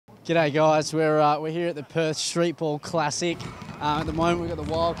G'day guys, we're here at the Perth Streetball Classic. At the moment we've got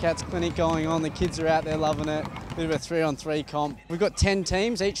the Wildcats Clinic going on, the kids are out there loving it, bit of a 3-on-3 comp. We've got 10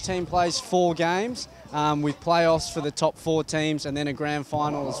 teams, each team plays 4 games with playoffs for the top 4 teams and then a grand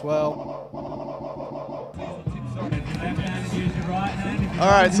final as well.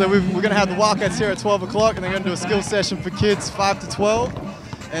 Alright, so we're going to have the Wildcats here at 12 o'clock and they're going to do a skill session for kids 5 to 12.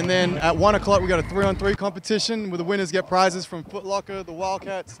 And then at 1 o'clock we got a 3-on-3 competition where the winners get prizes from Foot Locker, the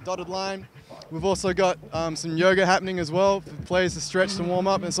Wildcats, Dotted Line. We've also got some yoga happening as well for players to stretch and warm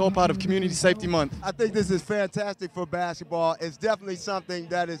up, and it's all part of Community Safety Month. I think this is fantastic for basketball. It's definitely something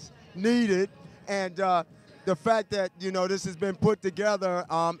that is needed, and the fact that, you know, this has been put together,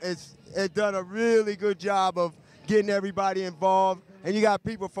 it's done a really good job of getting everybody involved, and you got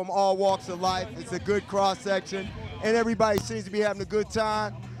people from all walks of life. It's a good cross-section, and everybody seems to be having a good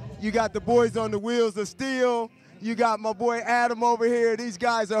time. You got the boys on the wheels of steel. You got my boy Adam over here. These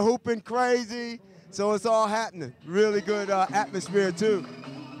guys are hooping crazy, so it's all happening. Really good atmosphere, too,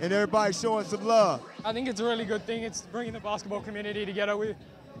 and everybody's showing some love. I think it's a really good thing. It's bringing the basketball community together. We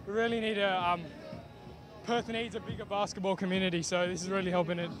really need Perth needs a bigger basketball community, so this is really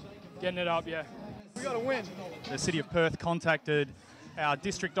helping it, getting it up, yeah. We got to win. The City of Perth contacted our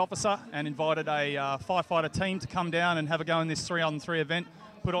district officer and invited a firefighter team to come down and have a go in this 3-on-3 event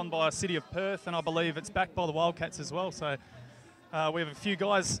put on by the City of Perth, and I believe it's backed by the Wildcats as well. So we have a few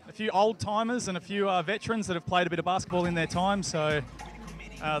guys, a few old timers and a few veterans that have played a bit of basketball in their time, so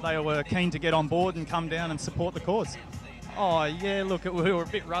they were keen to get on board and come down and support the cause. Oh yeah, look, we were a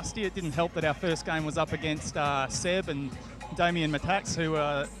bit rusty. It didn't help that our first game was up against Seb and Damien Matax, who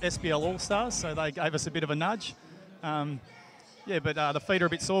are SBL All-Stars, so they gave us a bit of a nudge. Yeah, but the feet are a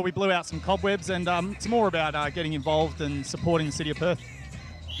bit sore. We blew out some cobwebs, and it's more about getting involved and supporting the City of Perth.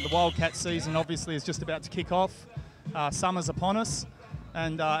 The Wildcat season obviously is just about to kick off. Summer's upon us,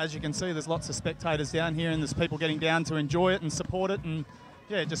 and as you can see, there's lots of spectators down here, and there's people getting down to enjoy it and support it, and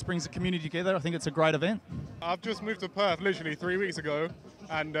yeah, it just brings the community together. I think it's a great event. I've just moved to Perth literally 3 weeks ago,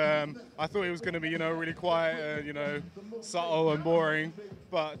 and I thought it was going to be, you know, really quiet, you know, subtle and boring,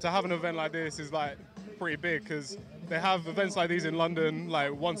 but to have an event like this is like pretty big, because they have events like these in London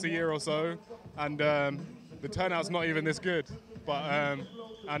like once a year or so, and the turnout's not even this good. But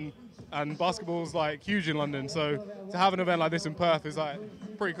and basketball's like huge in London, so to have an event like this in Perth is like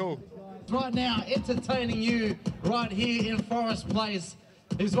pretty cool. Right now, entertaining you right here in Forest Place.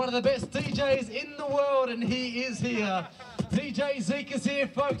 He's one of the best DJs in the world, and he is here. DJ Zeke is here,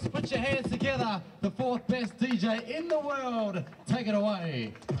 folks. Put your hands together. The 4th best DJ in the world. Take it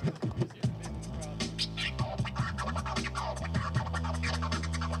away.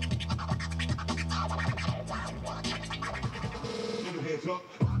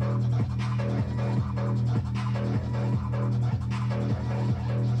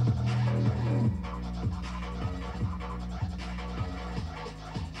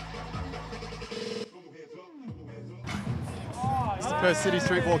 It's the Perth City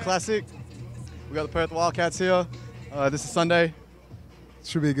Streetball Classic. We got the Perth Wildcats here. This is Sunday.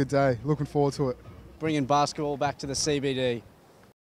 Should be a good day. Looking forward to it. Bringing basketball back to the CBD.